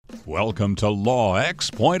Welcome to Law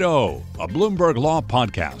X.0, a Bloomberg Law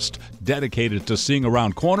podcast dedicated to seeing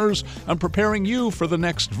around corners and preparing you for the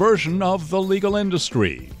next version of the legal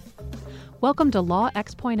industry. Welcome to Law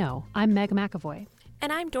X.0. I'm Meg McAvoy.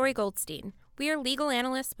 And I'm Dory Goldstein. We are legal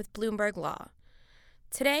analysts with Bloomberg Law.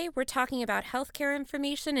 Today, we're talking about healthcare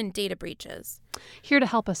information and data breaches. Here to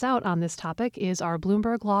help us out on this topic is our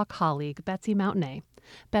Bloomberg Law colleague, Betsy Mountenay.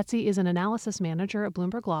 Betsy is an analysis manager at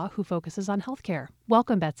Bloomberg Law who focuses on healthcare.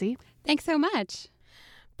 Welcome, Betsy. Thanks so much.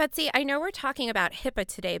 Betsy, I know we're talking about HIPAA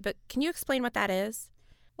today, but can you explain what that is?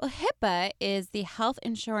 Well, HIPAA is the Health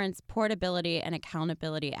Insurance Portability and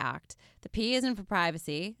Accountability Act. The P isn't for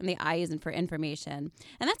privacy and the I isn't for information.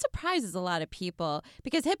 And that surprises a lot of people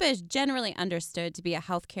because HIPAA is generally understood to be a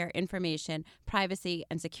healthcare information, privacy,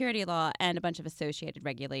 and security law and a bunch of associated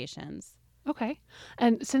regulations. Okay.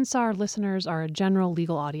 And since our listeners are a general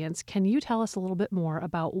legal audience, can you tell us a little bit more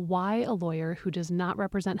about why a lawyer who does not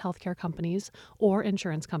represent healthcare companies or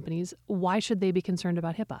insurance companies, why should they be concerned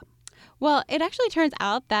about HIPAA? Well, it actually turns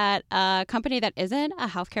out that a company that isn't a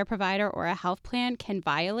healthcare provider or a health plan can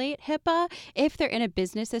violate HIPAA if they're in a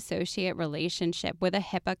business associate relationship with a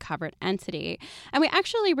HIPAA-covered entity. And we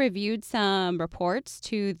actually reviewed some reports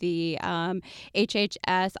to the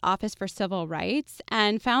HHS Office for Civil Rights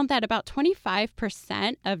and found that about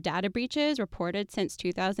 25% of data breaches reported since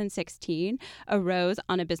 2016 arose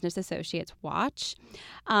on a business associate's watch.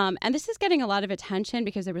 And this is getting a lot of attention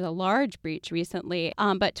because there was a large breach recently,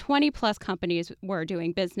 but 20 plus companies were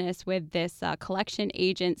doing business with this collection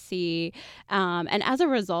agency. And as a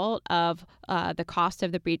result of the cost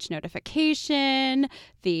of the breach notification,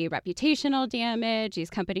 the reputational damage, these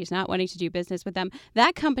companies not wanting to do business with them,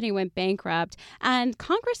 that company went bankrupt. And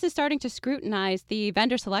Congress is starting to scrutinize the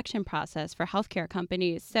vendor selection process for healthcare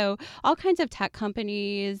companies. So all kinds of tech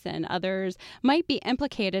companies and others might be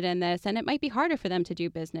implicated in this, and it might be harder for them to do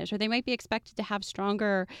business, or they might be expected to have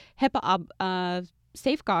stronger HIPAA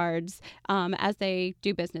safeguards as they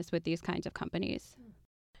do business with these kinds of companies.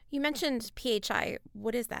 You mentioned PHI.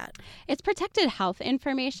 What is that? It's protected health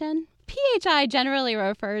information. PHI generally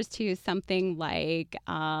refers to something like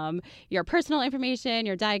your personal information,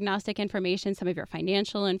 your diagnostic information, some of your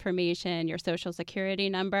financial information, your social security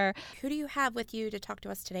number. Who do you have with you to talk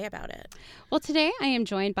to us today about it? Well, today I am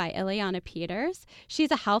joined by Ileana Peters.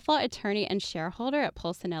 She's a health law attorney and shareholder at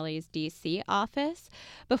Polsinelli's D.C. office.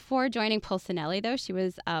 Before joining Polsinelli, though, she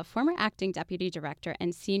was a former acting deputy director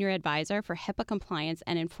and senior advisor for HIPAA compliance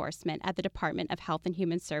and enforcement at the Department of Health and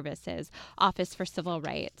Human Services, Office for Civil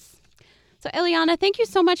Rights. So, Ileana, thank you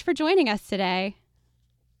so much for joining us today.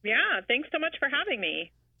 Yeah, thanks so much for having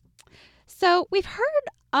me. So we've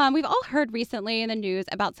all heard recently in the news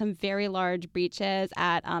about some very large breaches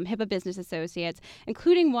at HIPAA Business Associates,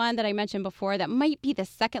 including one that I mentioned before that might be the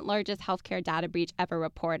second largest healthcare data breach ever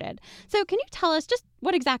reported. So can you tell us just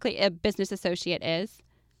what exactly a business associate is?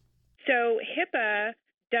 So HIPAA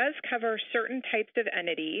does cover certain types of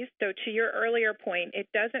entities. So to your earlier point, it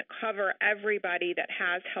doesn't cover everybody that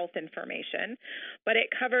has health information, but it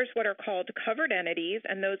covers what are called covered entities,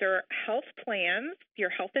 and those are health plans,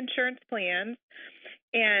 your health insurance plans,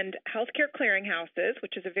 and healthcare clearinghouses,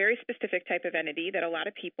 which is a very specific type of entity that a lot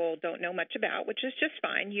of people don't know much about, which is just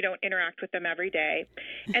fine. You don't interact with them every day.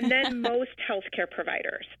 And then most healthcare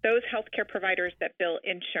providers, those healthcare providers that bill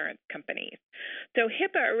insurance companies. So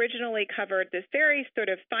HIPAA originally covered this very sort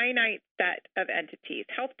of finite set of entities,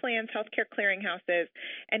 health plans, healthcare clearinghouses,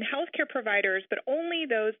 and healthcare providers, but only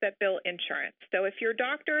those that bill insurance. So if your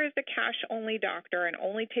doctor is a cash-only doctor and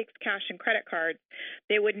only takes cash and credit cards,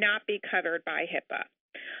 they would not be covered by HIPAA.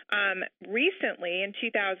 Recently, in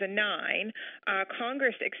 2009,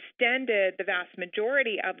 Congress extended the vast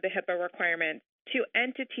majority of the HIPAA requirements to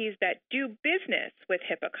entities that do business with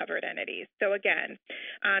HIPAA-covered entities. So again,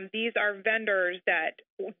 these are vendors that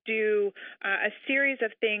do a series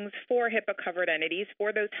of things for HIPAA-covered entities,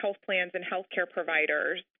 for those health plans and healthcare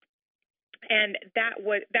providers. And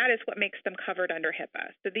that is what makes them covered under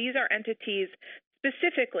HIPAA. So these are entities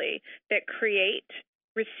specifically that create,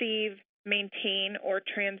 receive, maintain, or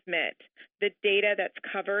transmit the data that's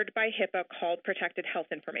covered by HIPAA called protected health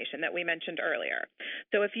information that we mentioned earlier.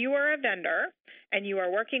 So if you are a vendor and you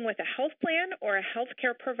are working with a health plan or a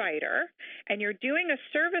healthcare provider and you're doing a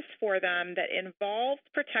service for them that involves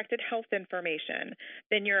protected health information,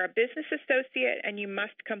 then you're a business associate and you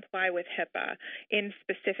must comply with HIPAA in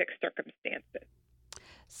specific circumstances.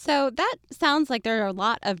 So that sounds like there are a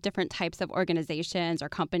lot of different types of organizations or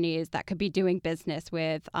companies that could be doing business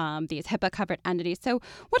with these HIPAA-covered entities. So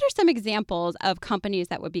what are some examples of companies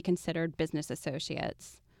that would be considered business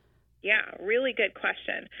associates? Yeah, really good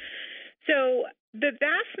question. So The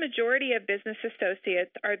vast majority of business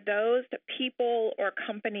associates are those people or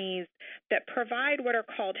companies that provide what are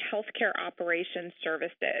called healthcare operations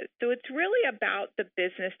services. So it's really about the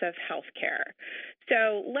business of healthcare.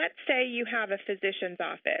 So let's say you have a physician's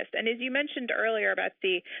office. And as you mentioned earlier,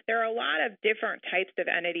 Betsy, there are a lot of different types of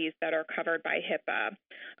entities that are covered by HIPAA.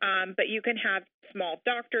 But you can have small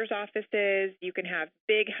doctors' offices, you can have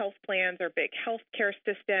big health plans or big healthcare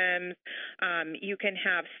systems, you can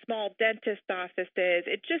have small dentist offices.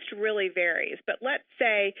 It just really varies. But let's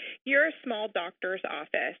say you're a small doctor's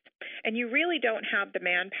office and you really don't have the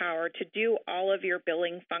manpower to do all of your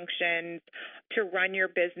billing functions, to run your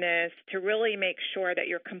business, to really make sure that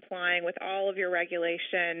you're complying with all of your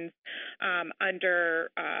regulations under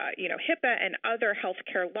HIPAA and other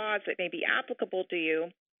healthcare laws that may be applicable to you.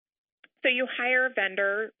 So you hire a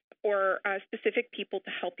vendor or specific people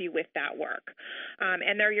to help you with that work,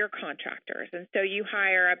 and they're your contractors. And so you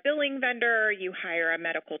hire a billing vendor, you hire a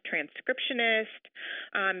medical transcriptionist,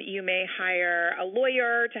 you may hire a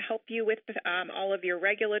lawyer to help you with all of your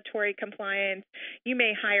regulatory compliance. You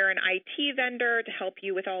may hire an IT vendor to help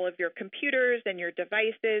you with all of your computers and your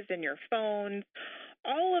devices and your phones.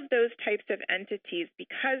 All of those types of entities,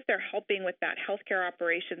 because they're helping with that healthcare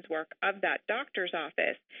operations work of that doctor's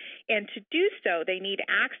office, and to do so, they need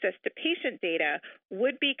access to patient data,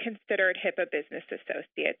 would be considered HIPAA business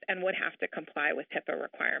associates and would have to comply with HIPAA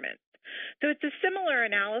requirements. So it's a similar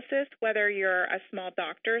analysis whether you're a small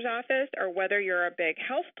doctor's office or whether you're a big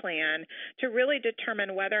health plan to really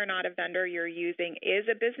determine whether or not a vendor you're using is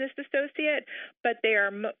a business associate, but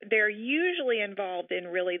they're usually involved in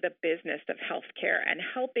really the business of healthcare and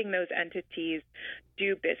helping those entities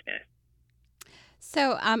do business.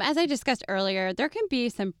 So as I discussed earlier, there can be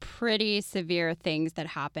some pretty severe things that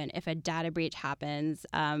happen if a data breach happens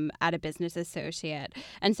at a business associate.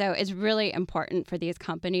 And so it's really important for these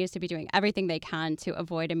companies to be doing everything they can to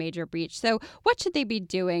avoid a major breach. So what should they be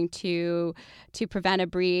doing to prevent a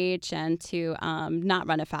breach and to not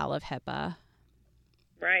run afoul of HIPAA?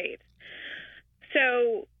 Right.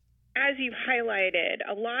 So as you've highlighted,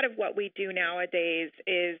 a lot of what we do nowadays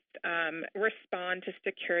is respond to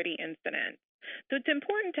security incidents. So it's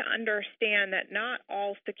important to understand that not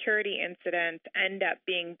all security incidents end up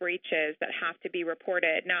being breaches that have to be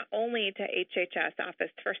reported not only to HHS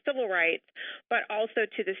Office for Civil Rights, but also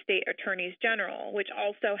to the state attorneys general, which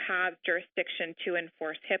also have jurisdiction to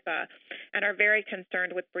enforce HIPAA and are very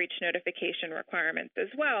concerned with breach notification requirements as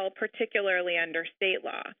well, particularly under state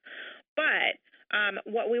law. But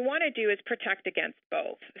what we want to do is protect against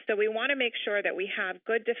both. So we want to make sure that we have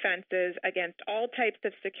good defenses against all types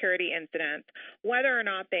of security incidents, whether or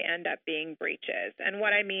not they end up being breaches. And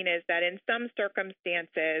what I mean is that in some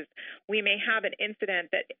circumstances, we may have an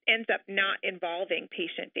incident that ends up not involving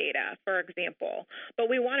patient data, for example, but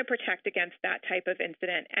we want to protect against that type of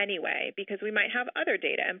incident anyway, because we might have other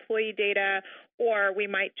data, employee data, or we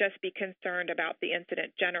might just be concerned about the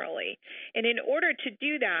incident generally. And in order to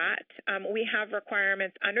do that, we have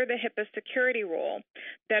requirements under the HIPAA security rule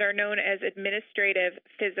that are known as administrative,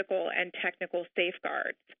 physical, and technical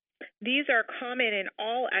safeguards. These are common in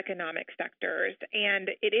all economic sectors, and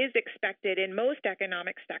it is expected in most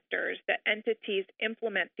economic sectors that entities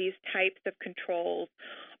implement these types of controls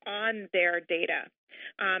on their data.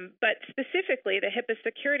 But specifically, the HIPAA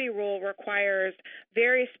security rule requires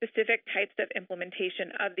very specific types of implementation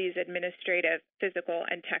of these administrative, physical,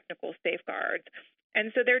 and technical safeguards.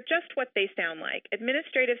 And so they're just what they sound like.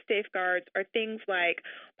 Administrative safeguards are things like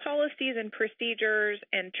policies and procedures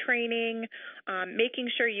and training, making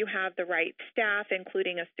sure you have the right staff,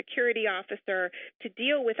 including a security officer, to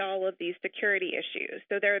deal with all of these security issues.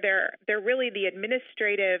 So they're really the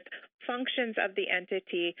administrative functions of the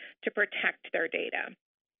entity to protect their data.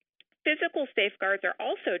 Physical safeguards are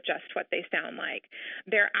also just what they sound like.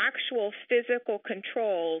 They're actual physical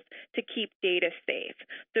controls to keep data safe.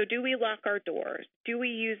 So do we lock our doors? Do we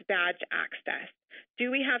use badge access? Do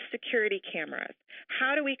we have security cameras?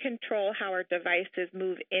 How do we control how our devices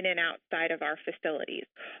move in and outside of our facilities?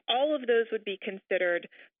 All of those would be considered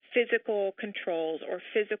physical controls or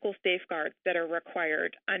physical safeguards that are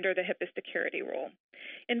required under the HIPAA security rule.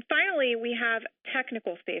 And finally, we have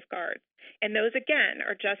technical safeguards. And those, again,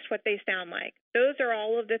 are just what they sound like. Those are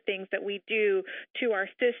all of the things that we do to our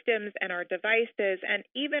systems and our devices and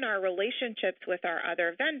even our relationships with our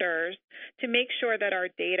other vendors to make sure that our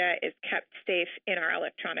data is kept safe in our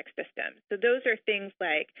electronic systems. So those are things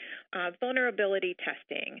like vulnerability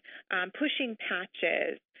testing, pushing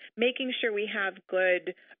patches, making sure we have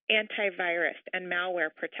good antivirus and malware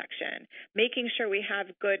protection, making sure we have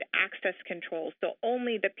good access controls so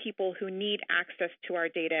only the people who need access to our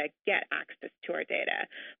data get access to our data,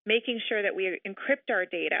 making sure that we encrypt our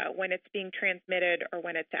data when it's being transmitted or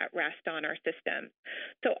when it's at rest on our systems.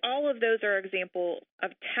 So all of those are examples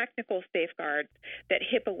of technical safeguards that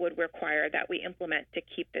HIPAA would require that we implement to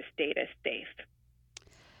keep this data safe.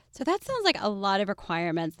 So that sounds like a lot of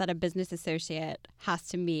requirements that a business associate has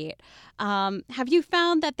to meet. Have you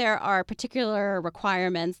found that there are particular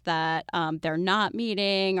requirements that they're not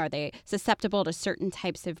meeting? Are they susceptible to certain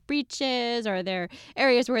types of breaches? Are there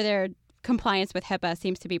areas where their compliance with HIPAA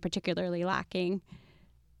seems to be particularly lacking?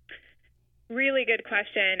 Really good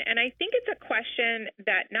question. And I think it's a question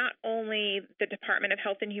that not only the Department of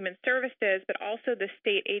Health and Human Services, but also the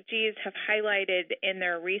state AGs have highlighted in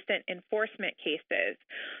their recent enforcement cases.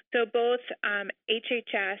 So both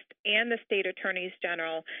HHS and the state attorneys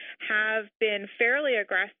general have been fairly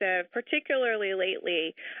aggressive, particularly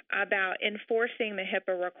lately, about enforcing the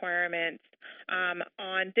HIPAA requirements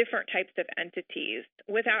on different types of entities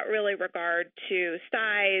without really regard to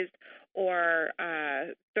size or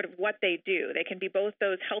sort of what they do. They can be both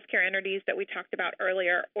those healthcare entities that we talked about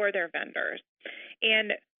earlier or their vendors.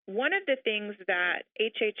 And one of the things that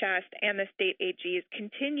HHS and the state AGs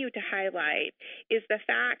continue to highlight is the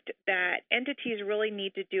fact that entities really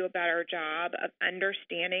need to do a better job of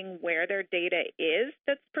understanding where their data is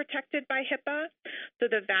that's protected by HIPAA. So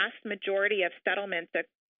the vast majority of settlements that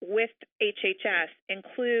with HHS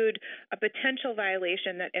include a potential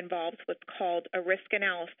violation that involves what's called a risk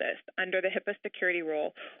analysis under the HIPAA security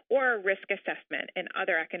rule or a risk assessment in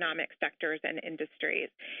other economic sectors and industries.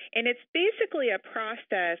 And it's basically a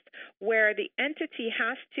process where the entity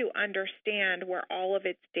has to understand where all of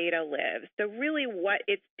its data lives. So really what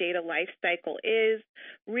its data life cycle is,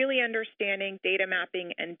 really understanding data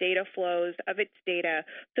mapping and data flows of its data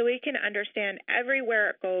so it can understand everywhere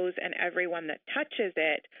it goes and everyone that touches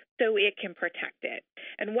it, so it can protect it.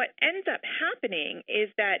 And what ends up happening is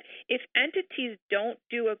that if entities don't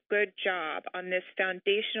do a good job on this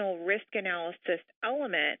foundational risk analysis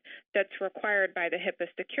element that's required by the HIPAA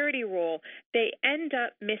security rule, they end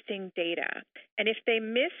up missing data. And if they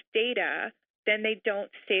miss data, then they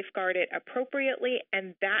don't safeguard it appropriately,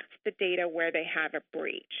 and that's the data where they have a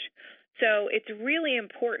breach. So it's really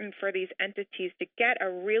important for these entities to get a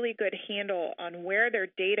really good handle on where their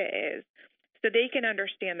data is so they can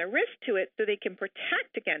understand the risk to it so they can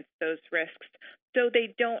protect against those risks so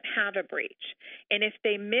they don't have a breach. And if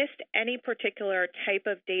they miss any particular type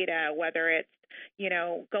of data, whether it's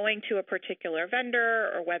going to a particular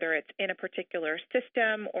vendor or whether it's in a particular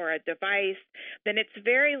system or a device, then it's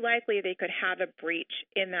very likely they could have a breach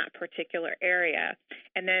in that particular area.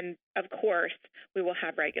 And then, of course, we will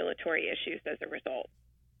have regulatory issues as a result.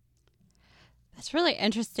 That's really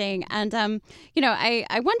interesting. And,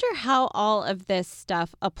 I wonder how all of this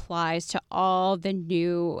stuff applies to all the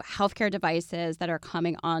new healthcare devices that are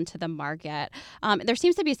coming onto the market. There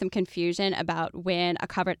seems to be some confusion about when a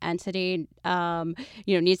covered entity,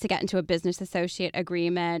 needs to get into a business associate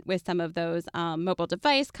agreement with some of those mobile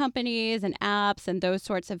device companies and apps and those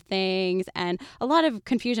sorts of things. And a lot of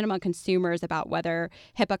confusion among consumers about whether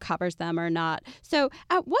HIPAA covers them or not. So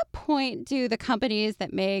at what point do the companies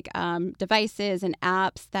that make devices and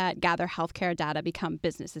apps that gather healthcare data become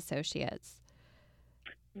business associates?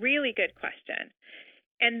 Really good question.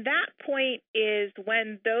 And that point is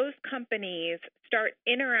when those companies start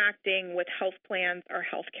interacting with health plans or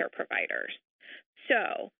healthcare providers.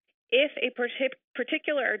 So if a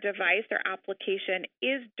particular device or application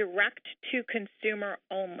is direct to consumer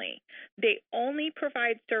only, they only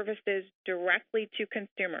provide services directly to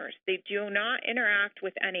consumers. They do not interact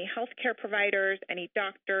with any healthcare providers, any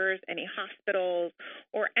doctors, any hospitals,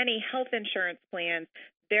 or any health insurance plans.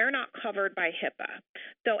 They're not covered by HIPAA.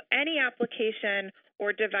 So any application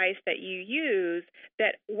or device that you use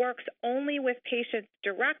that works only with patients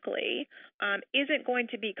directly isn't going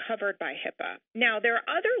to be covered by HIPAA. Now, there are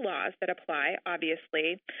other laws that apply,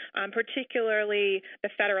 obviously, particularly the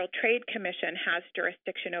Federal Trade Commission has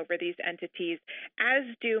jurisdiction over these entities, as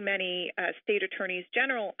do many state attorneys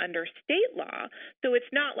general under state law. So it's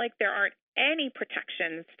not like there aren't any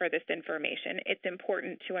protections for this information. It's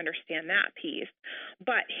important to understand that piece.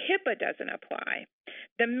 But HIPAA doesn't apply.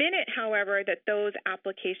 The minute, however, that those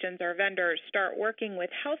applications or vendors start working with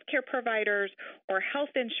healthcare providers or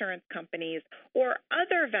health insurance companies or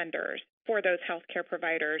other vendors for those healthcare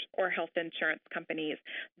providers or health insurance companies,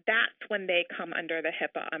 that's when they come under the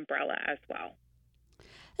HIPAA umbrella as well.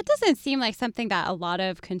 That doesn't seem like something that a lot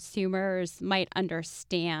of consumers might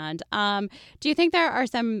understand. Do you think there are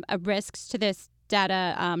some risks to this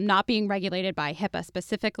data not being regulated by HIPAA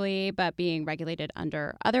specifically, but being regulated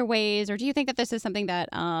under other ways? Or do you think that this is something that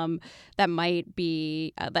that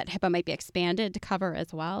HIPAA might be expanded to cover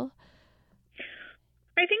as well?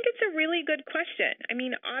 I think it's a really good question. I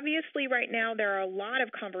mean, obviously, right now there are a lot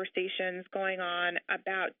of conversations going on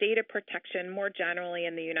about data protection more generally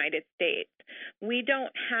in the United States. We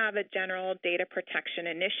don't have a general data protection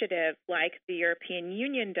initiative like the European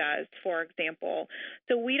Union does, for example.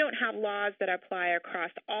 So we don't have laws that apply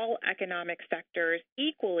across all economic sectors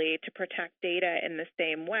equally to protect data in the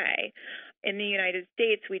same way. In the United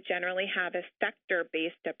States, we generally have a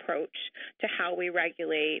sector-based approach to how we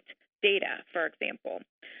regulate data, for example.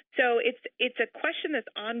 So it's a question that's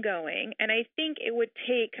ongoing, and I think it would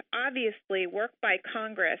take, obviously, work by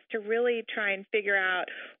Congress to really try and figure out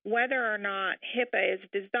whether or not HIPAA is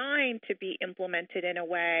designed to be implemented in a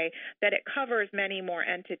way that it covers many more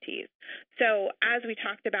entities. So as we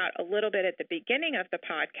talked about a little bit at the beginning of the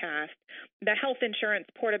podcast, the Health Insurance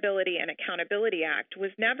Portability and Accountability Act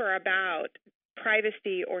was never about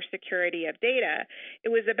privacy or security of data. It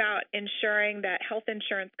was about ensuring that health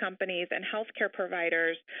insurance companies and healthcare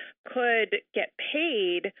providers could get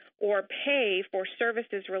paid or pay for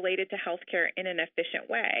services related to healthcare in an efficient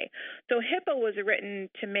way. So HIPAA was written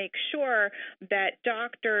to make sure that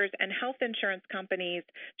doctors and health insurance companies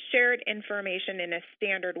shared information in a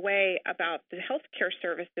standard way about the healthcare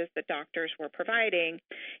services that doctors were providing.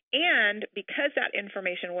 And because that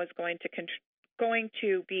information was going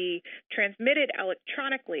to be transmitted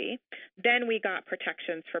electronically, then we got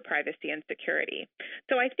protections for privacy and security.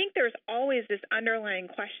 So I think there's always this underlying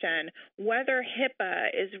question whether HIPAA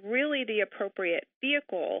is really the appropriate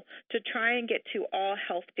vehicle to try and get to all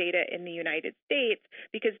health data in the United States,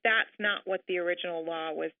 because that's not what the original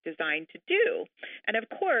law was designed to do. And of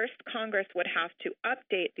course, Congress would have to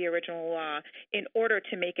update the original law in order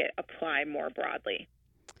to make it apply more broadly.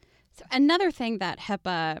 So another thing that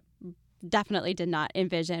HIPAA definitely did not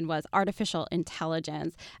envision was artificial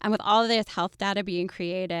intelligence. And with all of this health data being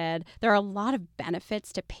created, there are a lot of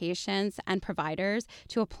benefits to patients and providers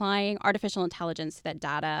to applying artificial intelligence to that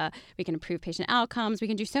data. We can improve patient outcomes. We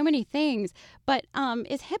can do so many things. But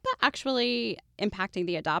is HIPAA actually impacting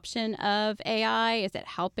the adoption of AI? Is it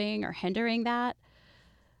helping or hindering that?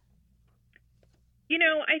 You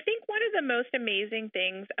know, I think one of the most amazing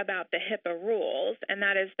things about the HIPAA rules, and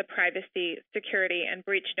that is the privacy, security, and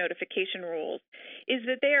breach notification rules, is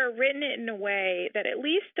that they are written in a way that, at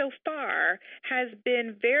least so far, has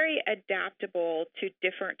been very adaptable to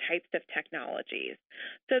different types of technologies.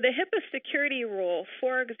 So the HIPAA security rule,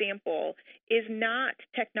 for example, is not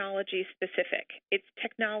technology specific. It's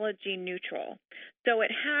technology neutral. So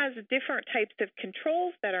it has different types of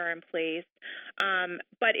controls that are in place,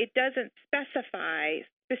 but it doesn't specify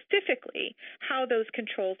specifically how those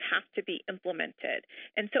controls have to be implemented.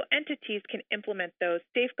 And so entities can implement those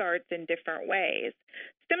safeguards in different ways.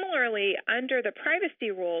 Similarly, under the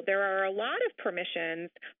privacy rule, there are a lot of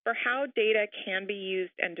permissions for how data can be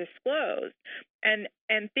used and disclosed. And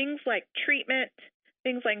things like treatment,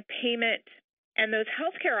 things like payment, and those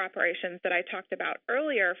healthcare operations that I talked about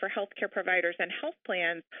earlier for healthcare providers and health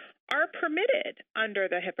plans are permitted under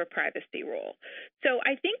the HIPAA privacy rule. So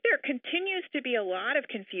I think there continues to be a lot of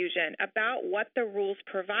confusion about what the rules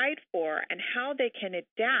provide for and how they can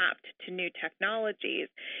adapt to new technologies.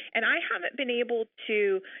 And I haven't been able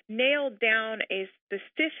to nail down a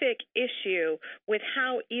specific issue with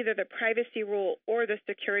how either the privacy rule or the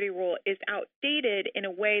security rule is outdated in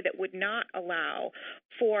a way that would not allow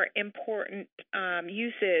for important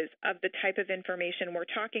uses of the type of information we're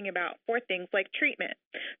talking about for things like treatment.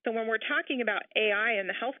 So when we're talking about AI in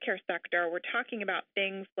the healthcare sector, we're talking about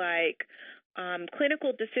things like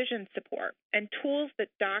clinical decision support and tools that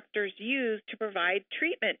doctors use to provide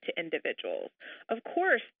treatment to individuals. Of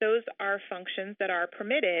course, those are functions that are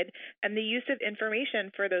permitted, and the use of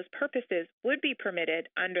information for those purposes would be permitted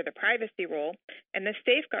under the privacy rule, and the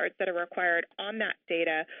safeguards that are required on that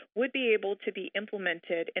data would be able to be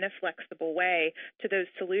implemented in a flexible way to those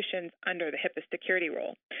solutions under the HIPAA security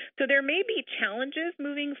rule. So there may be challenges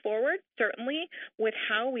moving forward, certainly, with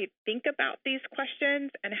how we think about these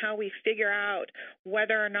questions and how we figure out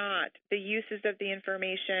whether or not the uses of the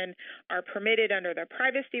information are permitted under the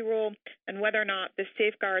privacy rule and whether or not the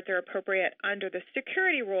safeguards are appropriate under the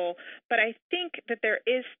security rule. But I think that there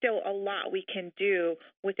is still a lot we can do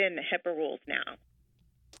within the HIPAA rules now.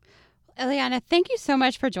 Ileana, thank you so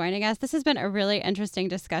much for joining us. This has been a really interesting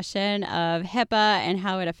discussion of HIPAA and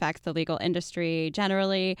how it affects the legal industry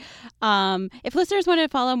generally. If listeners want to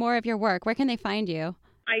follow more of your work, where can they find you?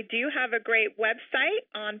 I do have a great website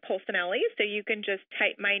on Polsinelli, so you can just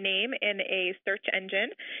type my name in a search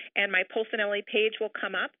engine, and my Polsinelli page will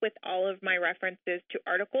come up with all of my references to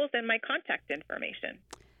articles and my contact information.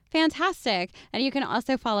 Fantastic. And you can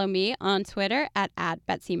also follow me on Twitter at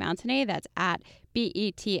 @BetsyMountaineer. That's at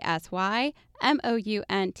BETSYMOUNTENAY.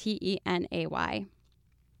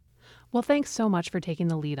 Well, thanks so much for taking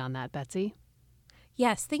the lead on that, Betsy.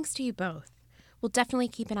 Yes, thanks to you both. We'll definitely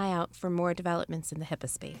keep an eye out for more developments in the HIPAA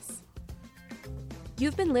space.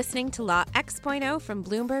 You've been listening to Law X.0 from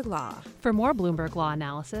Bloomberg Law. For more Bloomberg Law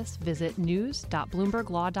analysis, visit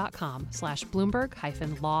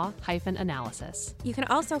news.bloomberglaw.com/Bloomberg-law-analysis. You can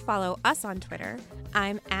also follow us on Twitter.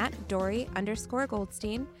 I'm at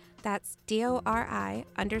Dory_Goldstein. That's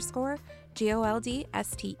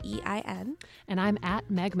DORI_GOLDSTEIN. And I'm at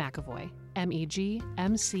Meg McEvoy,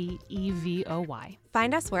 MEGMCEVOY.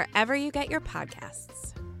 Find us wherever you get your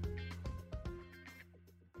podcasts.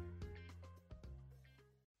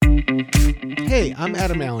 Hey, I'm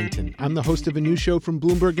Adam Allington. I'm the host of a new show from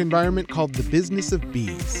Bloomberg Environment called The Business of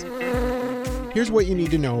Bees. Here's what you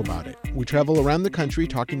need to know about it. We travel around the country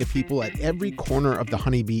talking to people at every corner of the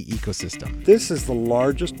honeybee ecosystem. This is the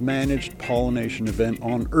largest managed pollination event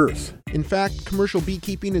on Earth. In fact, commercial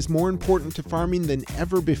beekeeping is more important to farming than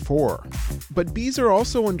ever before. But bees are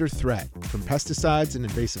also under threat from pesticides and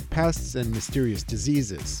invasive pests and mysterious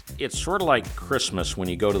diseases. It's sort of like Christmas when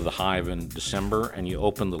you go to the hive in December and you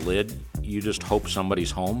open the lid. You just hope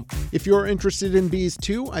somebody's home. If you're interested in bees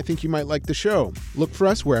too, I think you might like the show. Look for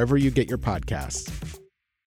us wherever you get your podcasts.